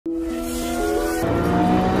Eggs,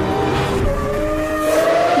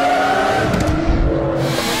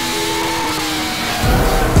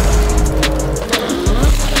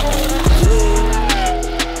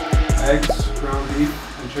 ground beef,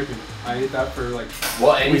 and chicken. I ate that for like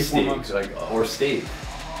any steak, or steak.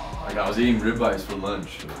 Like I was eating ribeyes for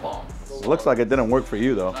lunch. It was bomb. It looks like it didn't work for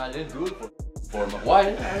you though. I didn't do it for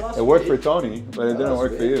why? It worked for Tony, but it didn't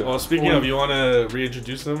work for you. Well, speaking of, you want to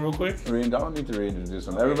reintroduce them real quick? I don't need to reintroduce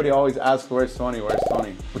him. Everybody always asks, where's Tony, where's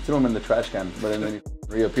Tony? We threw him in the trash can, but then he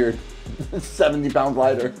reappeared 70 pounds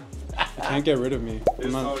lighter. You can't get rid of me.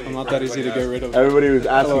 I'm not that easy to get rid of. Everybody was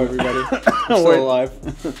asking. Hello, everybody. I'm still alive.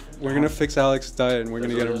 We're gonna fix Alex's diet and we're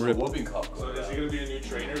gonna get him ripped. So is he gonna be a new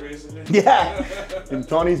trainer, basically? Yeah. And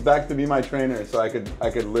Tony's back to be my trainer, so I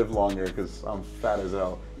could live longer because I'm fat as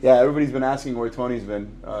hell. Yeah, everybody's been asking where Tony's been.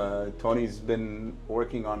 Tony's been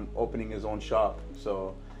working on opening his own shop,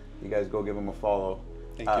 so you guys go give him a follow.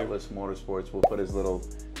 Thank Atlas you. Motorsports. We'll put his little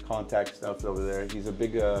contact stuff over there. He's a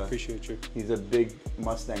big. Appreciate you. He's a big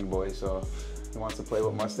Mustang boy, so he wants to play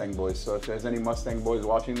with Mustang boys. So if there's any Mustang boys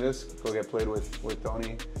watching this, go get played with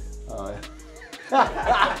Tony.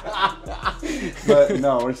 But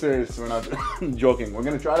no, we're serious. We're not joking. We're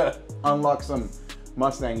gonna try to unlock some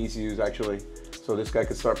Mustang ECUs actually, so this guy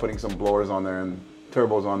could start putting some blowers on there and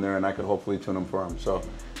turbos on there, and I could hopefully tune them for him. So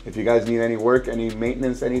if you guys need any work, any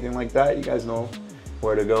maintenance, anything like that, you guys know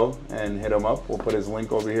where to go and hit him up. We'll put his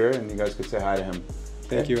link over here, and you guys could say hi to him.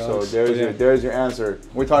 Thank you, Alex. So there's your answer.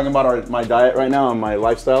 We're talking about my diet right now and my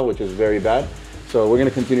lifestyle, which is very bad. So we're gonna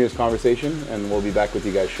continue this conversation, and we'll be back with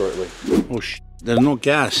you guys shortly. Oh there's no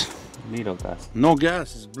gas. Little gas. No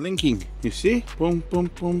gas, it's blinking. You see? Boom, boom,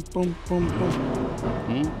 boom, boom, boom,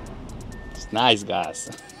 boom. It's nice gas.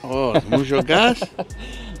 Oh, it's mucho gas?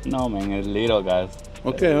 No, man, it's little gas.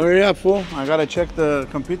 Okay, hurry up, fool. I gotta check the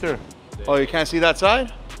computer. Oh, you can't see that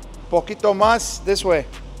side? Poquito más this way.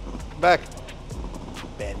 Back.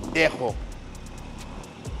 Pendejo.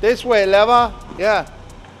 This way, Leva. Yeah.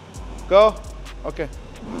 Go. Okay.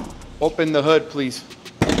 Open the hood, please.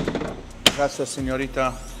 Gracias,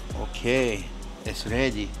 señorita. Okay. It's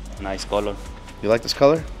ready. Nice color. You like this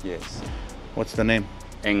color? Yes. What's the name?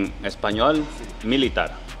 En español,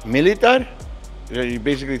 militar. Militar? You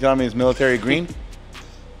basically telling me it's military green?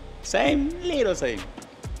 Same, little same.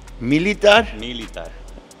 Militar? Militar.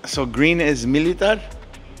 So green is militar?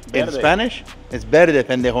 In Verde. Spanish? It's verde,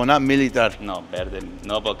 pendejo, not militar. No, verde.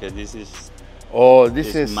 No, because this is Oh,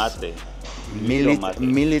 this is mate.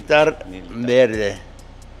 militar verde.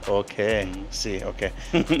 Okay, sí, okay.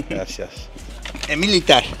 Gracias.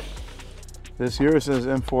 Militar. This here is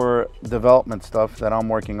in for development stuff that I'm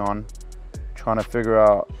working on. Trying to figure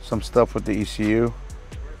out some stuff with the ECU.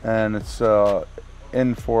 And it's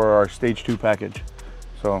in for our stage 2 package.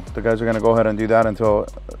 So the guys are gonna go ahead and do that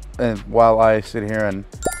while I sit here and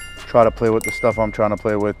try to play with the stuff I'm trying to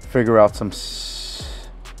play with, figure out some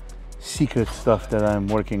secret stuff that I'm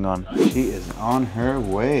working on. She is on her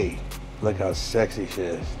way. Look how sexy she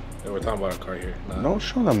is. Yeah, we're talking about a car here. Nah. Don't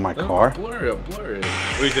show them my car. Blur it. What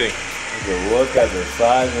do you think? Look at the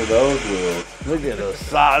size of those wheels. Look at the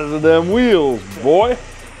size of them wheels, boy.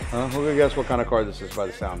 We're gonna guess what kind of car this is by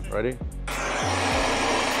the sound. Ready?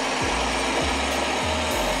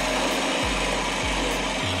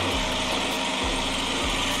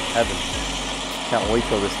 Heaven. Can't wait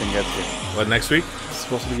till this thing gets here. What, next week? It's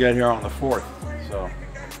supposed to get here on the 4th. So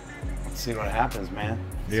let's see what happens, man.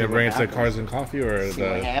 You gonna bring it to Cars and Coffee or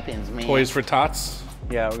the Toys for Tots?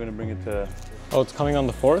 Yeah, we're gonna bring it to Oh, it's coming on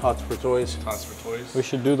the 4th? Tots for Toys. Tots for Toys. We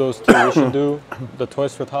should do those two. We should do the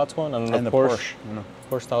Toys for Tots one and the Porsche.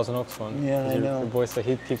 Porsche Thousand Oaks one. Yeah, I know. Your boy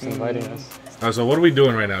Sahid keeps inviting us. So what are we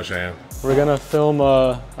doing right now, Cheyenne? We're gonna film,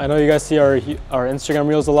 I know you guys see our Instagram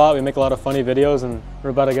reels a lot. We make a lot of funny videos and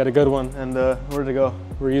we're about to get a good one. And where to go?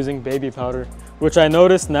 We're using baby powder, which I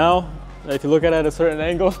noticed now, if you look at it at a certain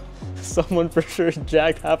angle, someone for sure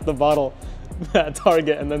jacked half the bottle at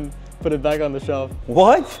Target and then put it back on the shelf.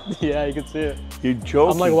 What? Yeah, you can see it. You're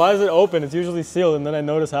joking. I'm like, why is it open? It's usually sealed, and then I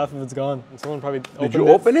noticed half of it's gone. And someone probably opened it. Did you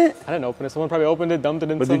open it? I didn't open it. Someone probably opened it, dumped it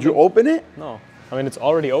in But something. did you open it? No. I mean, it's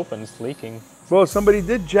already open. It's leaking. Bro, somebody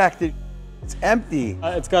did jack it. It's empty.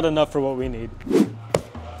 It's got enough for what we need.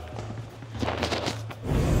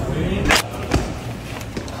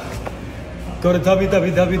 Go to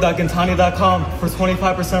www.gintani.com for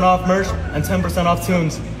 25% off merch and 10% off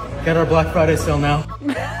tunes. Get our Black Friday sale now.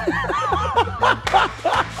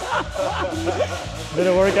 Did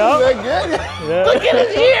it work out? Is that good? Yeah. Look at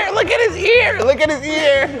his ear! Look at his ear! Look at his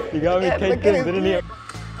ear! You got me caked in, didn't you?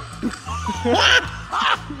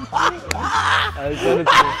 I sent it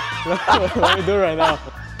to you. Let me do it right now.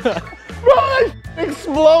 Bro, that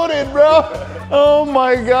exploded, bro. Oh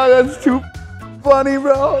my God, that's too funny,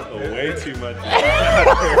 bro. Way too much.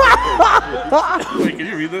 Wait, can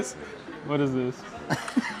you read this? What is this?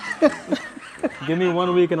 Give me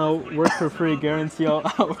 1 week and I'll work for free. Guarantee I'll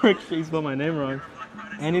outwork. He spelled my name wrong.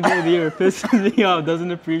 Any day of the year pisses me off,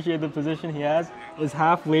 doesn't appreciate the position he has, is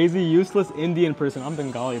half lazy, useless Indian person. I'm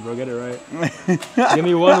Bengali, bro, get it right. Give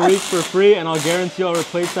me 1 week for free and I'll guarantee I'll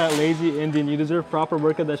replace that lazy Indian. You deserve proper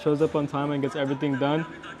worker that shows up on time and gets everything done.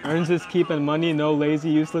 Earns his keep and money, no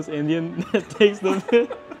lazy, useless Indian that takes the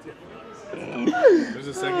bit. There's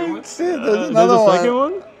a second one? There's another There's a one. second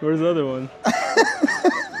one? Where's the other one?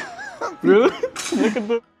 Really? Look at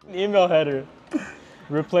the email header.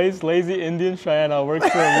 Replace lazy Indian Cheyenne. I'll work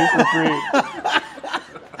for a week for free.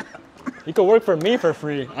 You could work for me for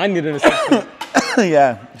free. I need an assistant.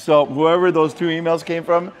 Yeah, so whoever those 2 emails came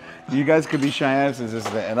from, you guys could be Cheyenne's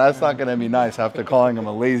assistant, and that's not gonna be nice after calling him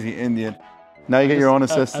a lazy Indian. Now you get your own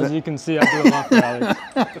assistant. As you can see, I do a lot for Alex.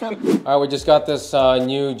 All right, we just got this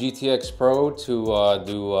new GTX Pro to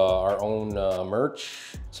do our own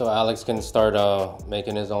merch. So Alex can start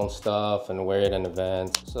making his own stuff and wear it in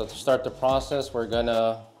events. So to start the process, we're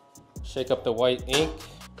gonna shake up the white ink.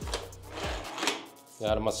 You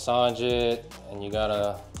gotta massage it, and you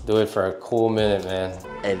gotta do it for a cool minute, man.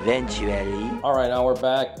 Eventually. All right, now we're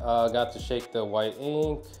back. Got to shake the white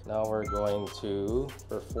ink. Now we're going to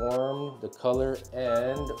perform the color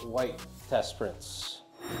and white test prints.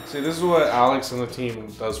 See, this is what Alex and the team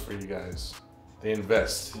does for you guys. They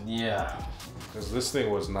invest. Yeah. Because this thing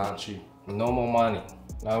was not cheap. No more money.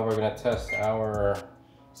 Now we're gonna test our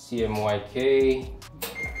CMYK.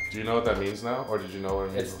 Do you know what that means now? Or did you know what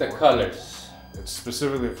it means It's the before? colors. It's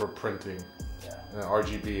specifically for printing. Yeah. And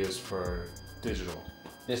RGB is for digital.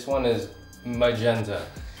 This one is magenta.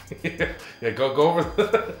 Yeah, go over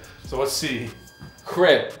the... So what's C?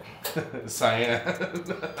 Crib. Cyan.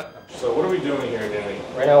 So what are we doing here, Danny?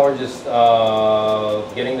 Right now we're just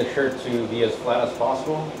getting the shirt to be as flat as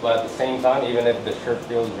possible, but at the same time, even if the shirt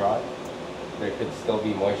feels dry, there could still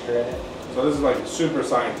be moisture in it. So this is like super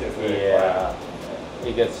scientific. Yeah,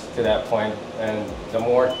 it gets to that point, and the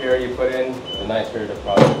more care you put in, the nicer the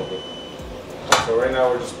product will be. So right now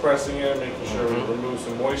we're just pressing it, making sure we remove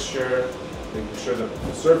some moisture, making sure that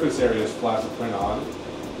the surface area is flat to print on.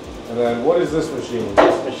 And then what is this machine?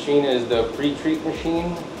 This machine is the pre-treat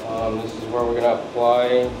machine. This is where we're gonna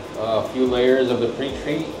apply a few layers of the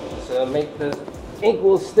pre-treat to make the ink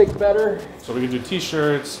will stick better. So we can do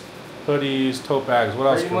t-shirts, hoodies, tote bags, what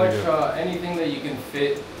else Pretty can we do? much anything that you can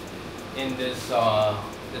fit in this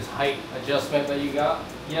this height adjustment that you got.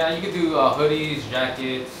 Yeah, you could do hoodies,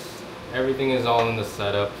 jackets, everything is all in the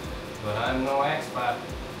setup, but I'm no expert.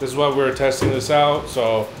 This is why we're testing this out,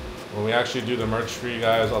 so when we actually do the merch for you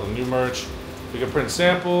guys, all the new merch, we can print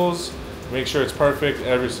samples, make sure it's perfect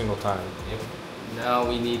every single time. Yep. Now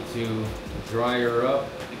we need to dry her up.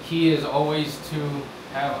 The key is always to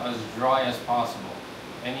have as dry as possible.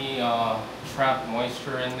 Any trapped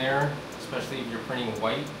moisture in there, especially if you're printing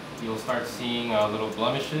white, you'll start seeing little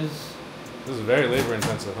blemishes. This is very labor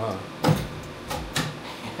intensive, huh?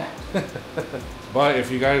 But if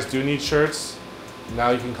you guys do need shirts,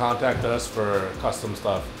 now you can contact us for custom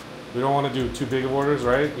stuff. We don't want to do too big of orders,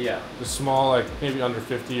 right? Yeah. Just small, like maybe under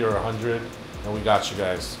 50 or 100, and we got you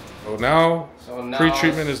guys. So now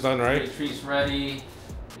pre-treatment is done, right? Pre-treat's ready.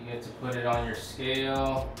 You get to put it on your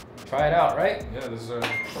scale. Try it out, right? Yeah, this is our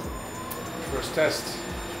first test.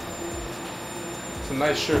 It's a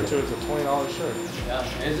nice shirt too. It's a $20 shirt.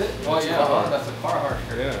 Yeah. Is it? Oh It's yeah, Carhartt. that's a Carhartt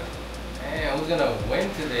shirt. Yeah. Man, who's gonna win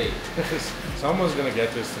today? Someone's gonna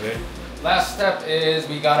get this today. Last step is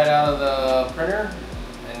we got it out of the printer,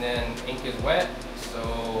 and then ink is wet,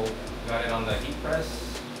 so got it on the heat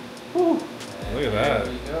press. Whew. Look at that.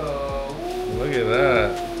 There we go. Look at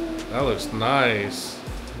that. That looks nice.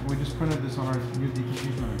 We just printed this on our new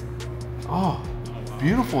DPG printer. Oh,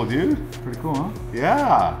 beautiful, dude. Pretty cool, huh?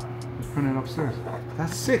 Yeah. Just printed upstairs.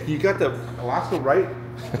 That's sick. You got the Alaska right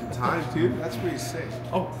time, too? That's pretty sick.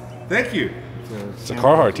 Oh, thank you. It's a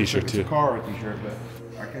Carhartt t-shirt too. It's a Carhartt t-shirt,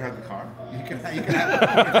 but I can have the car. You can have it.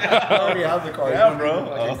 I already have the car. Yeah,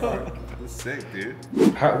 bro. That's sick, dude.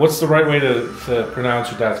 What's the right way to pronounce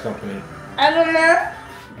your dad's company? I don't know.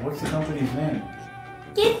 What's the company's name?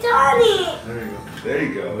 Gintani. There you go. There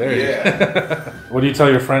you go. There you go. What do you tell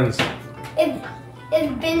your friends? It's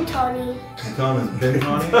Gintani. Thomas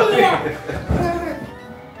Gintani? Yeah.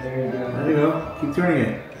 There you go. There you go. Keep turning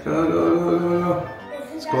it. Go.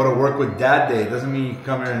 Let's go to work with Dad Day. It doesn't mean you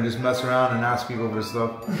come here and just mess around and ask people for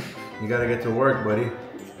stuff. You gotta get to work, buddy.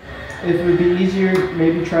 If it would be easier,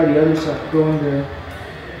 maybe try the other side. Go in there.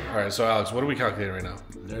 All right, so Alex, what are we calculating right now?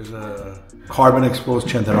 There's a carbon exposed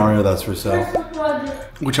Centenario that's for sale,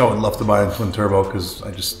 which I would love to buy in twin turbo because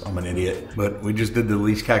I'm an idiot. But we just did the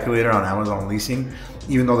lease calculator on Amazon leasing.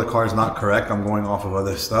 Even though the car is not correct, I'm going off of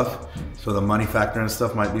other stuff. So the money factor and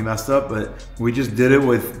stuff might be messed up, but we just did it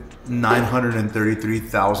with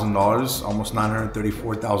 $933,000, almost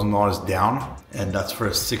 $934,000 down. And that's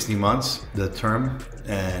for 60 months, the term.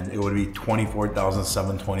 And it would be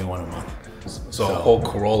 $24,721 a month. So a whole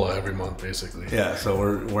Corolla every month, basically. Yeah, so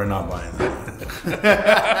we're not buying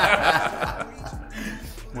that.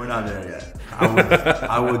 We're not there yet.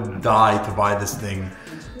 I would die to buy this thing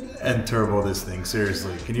and turbo this thing.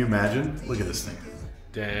 Seriously, can you imagine? Look at this thing.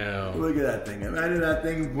 Damn. Look at that thing. Imagine that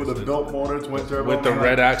thing with a built motor, twin turbo. With the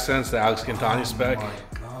red accents, the Alex Gintani spec. Oh my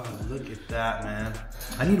God, look at that, man.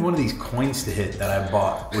 I need one of these coins to hit that I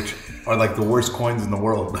bought, which are like the worst coins in the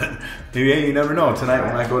world. But maybe, hey, you never know. Tonight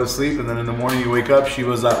when I go to sleep and then in the morning you wake up, she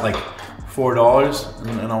was at like $4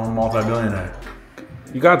 and I'm a multi-billionaire.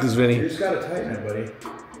 You got this, Vinny. You just gotta tighten it, buddy.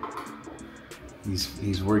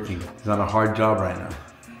 He's working. He's on a hard job right now.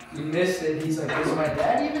 You missed it. He's like, does my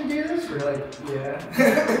dad even do this? We're like, yeah.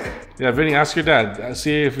 Yeah, Vinny, ask your dad.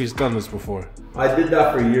 See if he's done this before. I did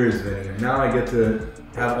that for years, Vinny. Now I get to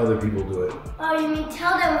have other people do it. Oh, you mean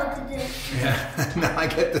tell them what to do? Yeah, now I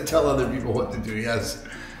get to tell other people what to do, yes.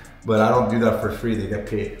 But I don't do that for free. They get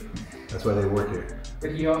paid. That's why they work here.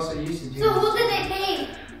 But he also used to do So who did they pay?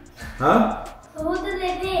 Huh? So who did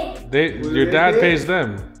they pay? Your dad pays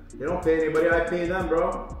them. They don't pay anybody. I pay them,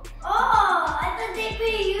 bro. Oh, I thought they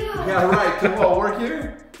pay you. Yeah, right. To what, work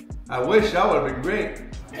here? I wish. That would have been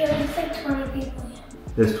great. There was like 20 people here.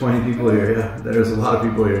 There's 20 people here, yeah. There's a lot of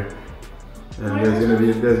people here. And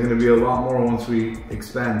there's gonna be a lot more once we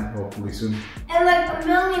expand, hopefully soon. And like 1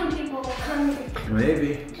 million people will come here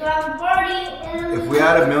Maybe. to have a party. And If we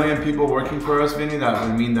had 1 million people working for us, Vinny, that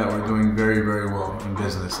would mean that we're doing very, very well in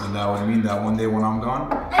business. And that would mean that one day when I'm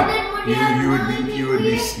gone, and then when you have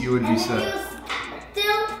you would be set.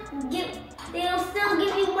 They'll still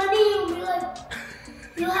give you money. You'll be like,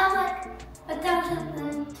 you'll have like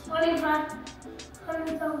 $1,025.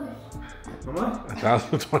 How much?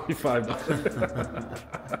 $1,025.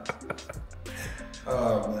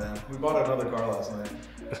 Oh man, we bought another car last night.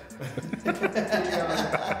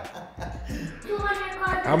 200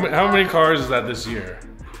 cars. How many cars is that this year?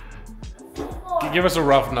 Give us a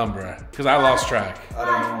rough number, because I lost track.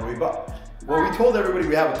 I don't know. Well, we told everybody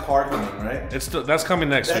we have a car coming, right? That's coming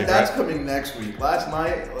next week, That's right? coming next week. Last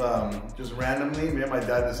night, just randomly, me and my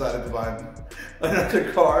dad decided to buy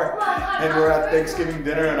another car, and we're at Thanksgiving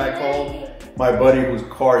dinner, and I called my buddy whose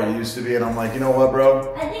car it used to be, and I'm like, you know what,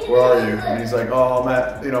 bro? Where are you? And he's like, oh, I'm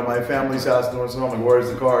at my family's house doing something. I'm like, where's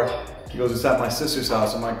the car? He goes, it's at my sister's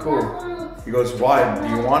house. I'm like, cool. He goes, why? Do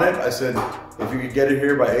you want it? I said, if you could get it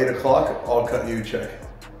here by 8 o'clock, I'll cut you a check.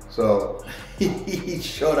 So he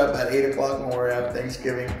showed up at 8 o'clock when we were at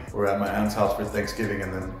Thanksgiving. We were at my aunt's house for Thanksgiving,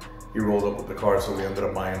 and then he rolled up with the car, so we ended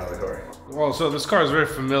up buying another car. Well, so this car is very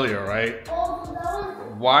familiar, right?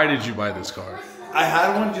 Why did you buy this car? I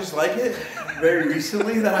had one just like it very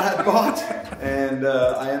recently that I had bought, and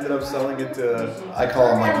I ended up selling it to, I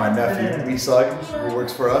call him like my nephew, Misag, who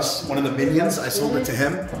works for us. One of the minions, I sold it to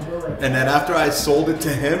him, and then after I sold it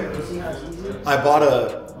to him, I bought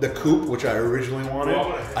the coupe, which I originally wanted.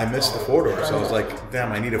 I missed the 4-door, so I was like,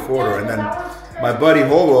 damn, I need a 4-door. And then my buddy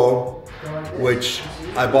Hobo, which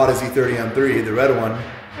I bought his E30 M3, the red one,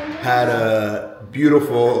 had a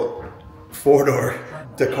beautiful 4-door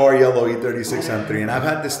Dakar yellow E36 M3. And I've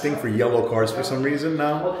had this thing for yellow cars for some reason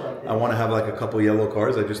now. I want to have like a couple yellow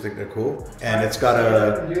cars. I just think they're cool. And it's got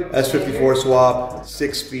a S54 swap,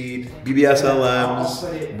 6-speed, BBS LMs,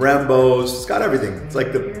 Brembos. It's got everything. It's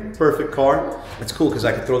like the perfect car. It's cool because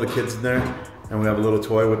I can throw the kids in there, and we have a little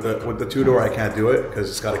toy with the 2-door. I can't do it because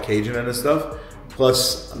it's got a cage in it and stuff.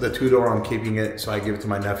 Plus the 2-door, I'm keeping it, so I give it to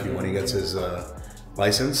my nephew when he gets his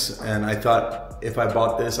license. And I thought if I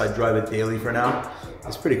bought this, I'd drive it daily for now.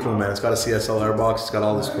 It's pretty cool, man. It's got a CSL airbox. It's got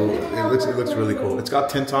all this cool. It looks really cool. It's got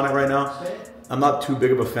tint on it right now. I'm not too big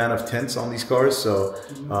of a fan of tints on these cars, so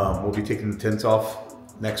we'll be taking the tints off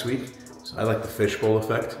next week. So I like the fishbowl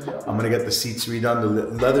effect. I'm gonna get the seats redone. The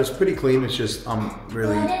leather's pretty clean. It's just I'm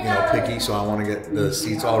really picky, so I want to get the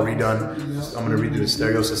seats all redone. I'm gonna redo the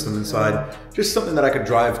stereo system inside. Just something that I could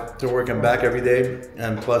drive to work and back every day.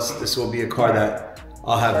 And plus, this will be a car that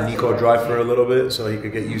I'll have Nico drive for a little bit so he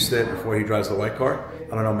could get used to it before he drives the white car.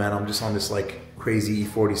 I don't know, man. I'm just on this like crazy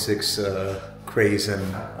E46 craze and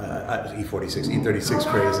E36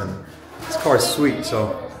 craze, and this car's sweet,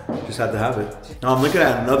 so just had to have it. Now I'm looking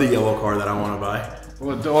at another yellow car that I want to buy.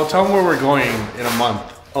 Well, tell them where we're going in a month.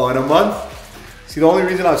 Oh, in a month? See, the only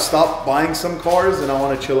reason I've stopped buying some cars and I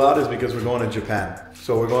want to chill out is because we're going to Japan.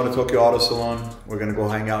 So we're going to Tokyo Auto Salon. We're gonna go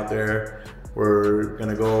hang out there. We're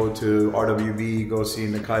gonna go to RWB, go see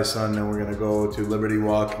Nakai-san, and we're gonna go to Liberty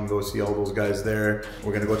Walk and go see all those guys there.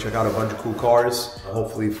 We're gonna go check out a bunch of cool cars.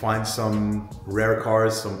 Hopefully find some rare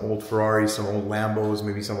cars, some old Ferraris, some old Lambos,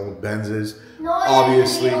 maybe some old Benzes. No,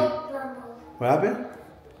 Obviously. old Lambos. What happened?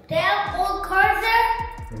 They have old cars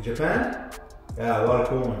there? In Japan? Yeah, a lot of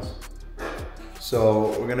cool ones.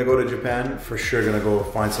 So we're gonna go to Japan. For sure gonna go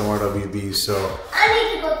find some RWBs, so. I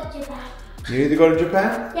need to go to Japan. You need to go to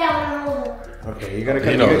Japan? Yeah, when I'm older. Okay, you're gonna come.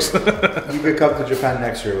 He knows. You could come to Japan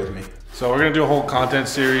next year with me. So we're gonna do a whole content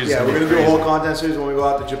series. Yeah, we're gonna do a crazy. whole content series when we go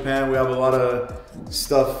out to Japan. We have a lot of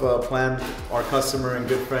stuff planned. Our customer and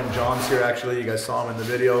good friend John's here actually. You guys saw him in the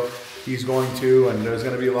video. He's going to, and there's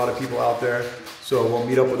gonna be a lot of people out there. So we'll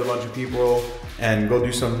meet up with a bunch of people and go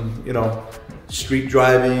do some, you know, street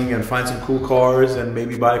driving and find some cool cars and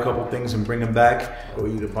maybe buy a couple things and bring them back. Go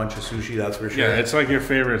eat a bunch of sushi, that's for sure. Yeah, it's like your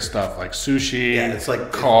favorite stuff, like sushi. Yeah, it's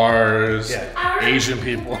like cars. Yeah. Asian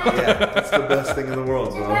people. Yeah, it's the best thing in the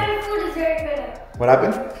world, bro. Japan food is very good. What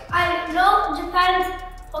happened? I know Japan's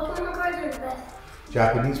Pokemon cards are the best.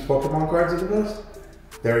 Japanese Pokemon cards are the best?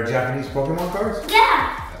 There are Japanese Pokemon cards?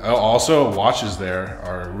 Yeah. Also, watches there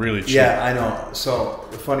are really cheap. Yeah, I know. So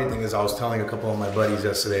the funny thing is I was telling a couple of my buddies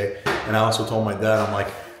yesterday, and I also told my dad, I'm like,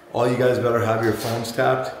 all you guys better have your phones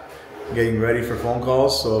tapped, getting ready for phone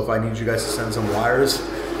calls. So if I need you guys to send some wires,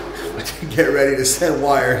 get ready to send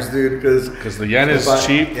wires, dude, because the yen is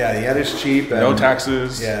cheap. Yeah, the yen is cheap. And No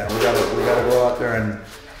taxes. Yeah, we gotta go out there and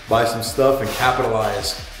buy some stuff and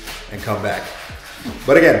capitalize and come back.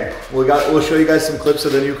 But again, we'll show you guys some clips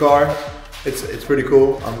of the new car. It's pretty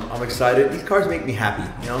cool. I'm excited. These cars make me happy,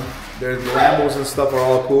 you know? The Lambos and stuff are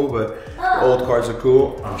all cool, but the old cars are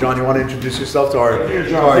cool. John, you want to introduce yourself to our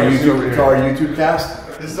YouTube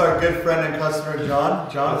cast? This is our good friend and customer, John.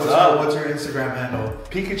 John, what's your Instagram handle?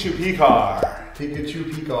 Pikachu P-Car.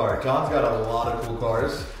 Pikachu P-Car. John's got a lot of cool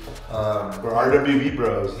cars. We're RWB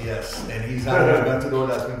bros. Yes, and he's had an Aventador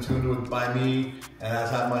that's been tuned with by me, and has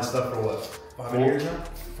had my stuff for what? 5 years now?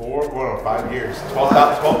 5 years.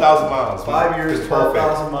 12,000 miles. 5 years, It's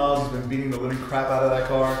 12,000 miles. He's been beating the living crap out of that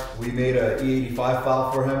car. We made a E85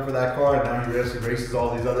 file for him for that car, and now he races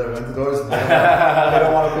all these other Aventadors. And they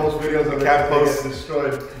don't want to post videos of it. Can't They post get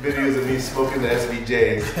destroyed. videos of me smoking the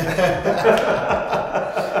SVJs.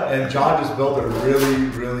 And John just built a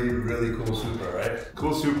really cool Supra, right?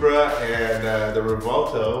 Cool Supra and the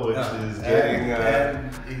Revolto, which is getting and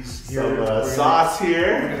he's some sauce We're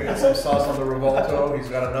here. gonna get some sauce on the Revolto. He's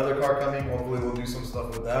got another car coming. Hopefully we'll do some stuff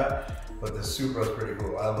with that. But the Supra is pretty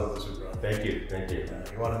cool. I love the Supra. Thank you.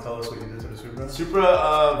 You want to tell us what you did to the Supra?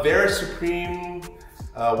 Supra Vera Supreme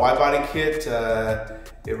wide body kit.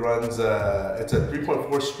 It runs. It's a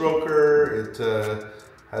 3.4 stroker. It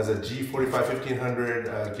has a G45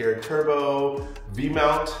 1500 geared turbo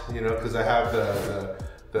V-mount. You know, because I have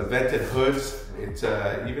the vented hoods. It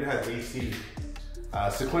even has AC.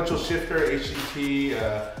 Sequential shifter HGT.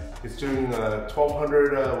 It's doing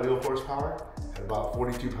 1200 wheel horsepower and about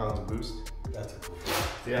 42 pounds of boost. That's a cool.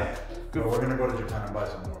 Yeah. Good. We're gonna go to Japan and buy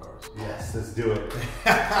some more cars. Yes, let's do it.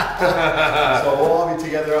 So we'll all be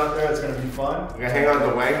together out there. It's gonna be fun. We're gonna hang on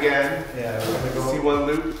the Wangan. Yeah, we're gonna go. See one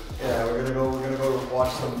loop. Yeah, we're gonna go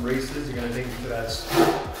watch some races. You're gonna take me to that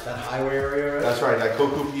highway area, right? That's right, like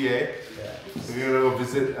Koku, PA. Yeah. We're gonna go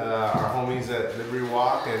visit our homies at Liberty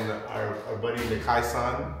Walk and our buddy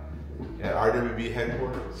Nakai-san at RWB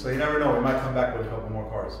headquarters. So you never know. We might come back with a couple more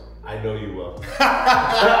cars. I know you will.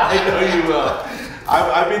 I know you will.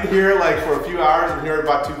 I've been here like for a few hours and here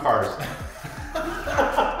about 2 cars.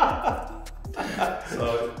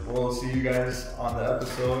 So we'll see you guys on the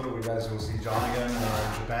episode. You guys will see John again in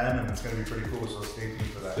Japan, and it's gonna be pretty cool. So stay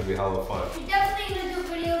tuned for that. It's gonna be hella fun. We're definitely gonna do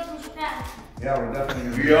videos in Japan. Yeah, we're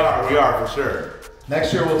definitely gonna. We are for sure.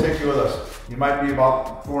 Next year we'll take you with us. You might be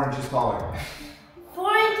about 4 inches taller.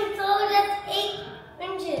 4 inches taller, that's 8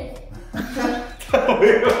 inches. So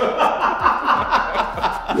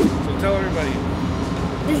tell everybody.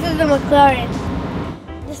 This is the McLaren.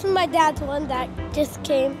 This is my dad's one that just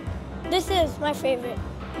came. This is my favorite.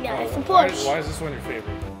 Yeah, it's a Why Porsche. is this one your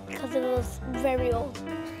favorite? Because it was very old.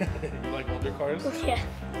 You like older cars? Yeah.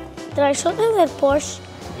 Did I show them the Porsche?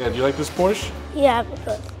 Yeah, do you like this Porsche? Yeah,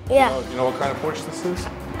 because, yeah. You know what kind of Porsche this is?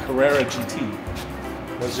 Carrera GT.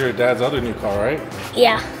 That's your dad's other new car, right?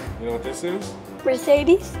 Yeah. You know what this is?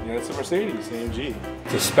 Mercedes? Yeah, it's a Mercedes AMG.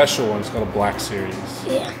 It's a special one. It's called a Black Series.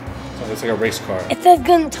 Yeah. So it's like a race car. It says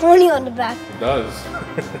Gintani on the back. It does.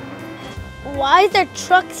 Why is there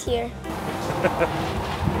trucks here?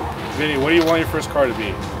 Vinny, what do you want your first car to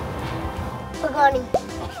be? Pagani.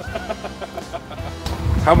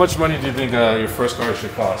 How much money do you think your first car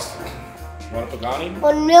should cost? You want a Pagani?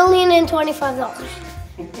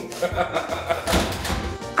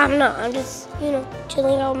 $1,025,000. I'm not. I'm just,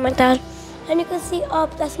 chilling out with my dad. And you can see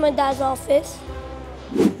up, that's my dad's office.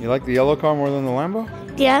 You like the yellow car more than the Lambo?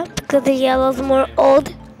 Yeah, because the yellow's more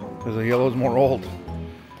old. Because the yellow's more old.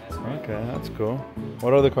 Okay, that's cool.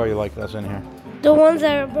 What other car you like that's in here? The ones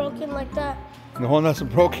that are broken like that. The one that's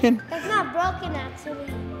broken? That's not broken, actually.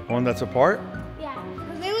 The one that's apart? Yeah,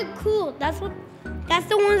 but they look cool. That's the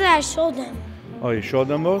ones that I showed them. Oh, you showed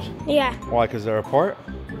them those? Yeah. Why, because they're apart?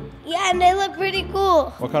 Yeah, and they look pretty cool.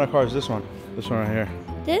 What kind of car is this one? This one right here.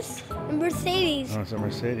 This? A Mercedes. Oh, it's a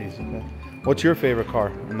Mercedes, okay. What's your favorite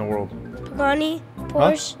car in the world? Pagani,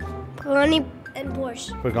 Porsche. Huh? Pagani and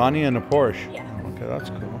Porsche. Pagani and a Porsche? Yeah. Oh, okay, that's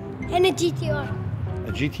cool. And a GTR.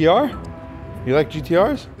 A GTR? You like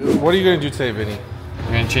GTRs? What are you gonna do today, Vinny?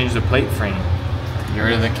 We're gonna change the plate frame. Get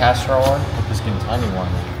rid of the Castro one, put this Gintani one.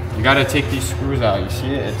 You gotta take these screws out. You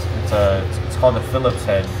see it? It's called a Phillips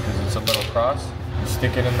head because it's a little cross. You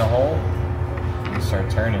stick it in the hole and you start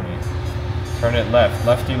turning it. Turn it left.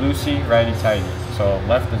 Lefty loosey, righty tighty. So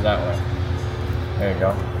left is that way. There you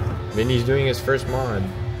go. Vinny's doing his first mod.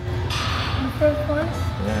 The first one?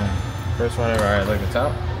 Yeah. First one ever. Alright, look, it's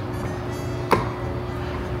up.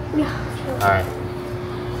 Yeah. Alright.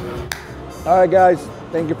 All right, guys.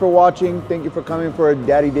 Thank you for watching. Thank you for coming for a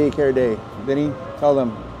Daddy Daycare Day. Vinny, tell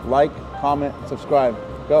them, like, comment, subscribe.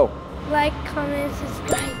 Go. Like, comment,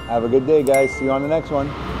 subscribe. Have a good day, guys. See you on the next one.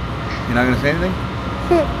 You're not going to say anything?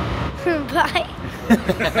 Bye.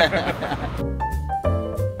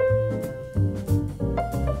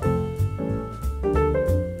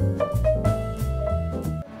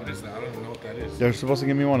 What is that? I don't even know what that is. They're supposed to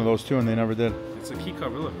give me one of those too, and they never did. It's a key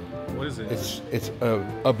cover. Look. What is it? It's a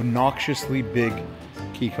obnoxiously big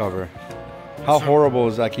key cover. How horrible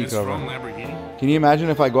is that key It's cover? from Lamborghini. Can you imagine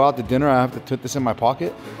if I go out to dinner, I have to put this in my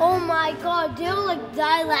pocket? Oh my god, they'll like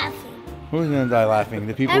die laughing. Who's gonna die laughing?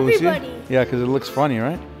 The people who see Everybody. it? Yeah, because it looks funny,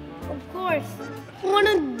 right? Of course. One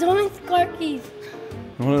of the dumbest car keys.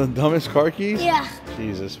 One of the dumbest car keys? Yeah.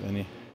 Jesus, Vinny.